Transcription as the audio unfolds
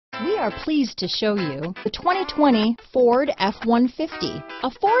We are pleased to show you the 2020 Ford F-150. A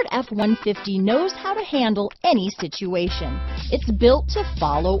Ford F-150 knows how to handle any situation. It's built to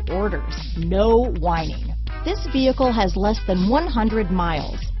follow orders, no whining. This vehicle has less than 100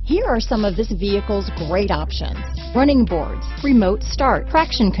 miles. Here are some of this vehicle's great options: running boards, remote start,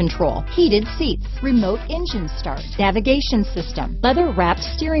 traction control, heated seats, remote engine start, navigation system, leather-wrapped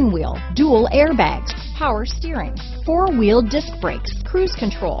steering wheel, dual airbags, power steering, four-wheel disc brakes, cruise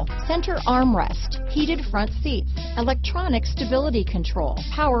control, center armrest, heated front seats, electronic stability control,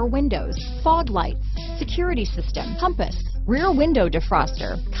 power windows, fog lights, security system, compass, rear window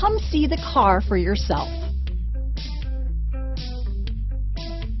defroster. Come see the car for yourself.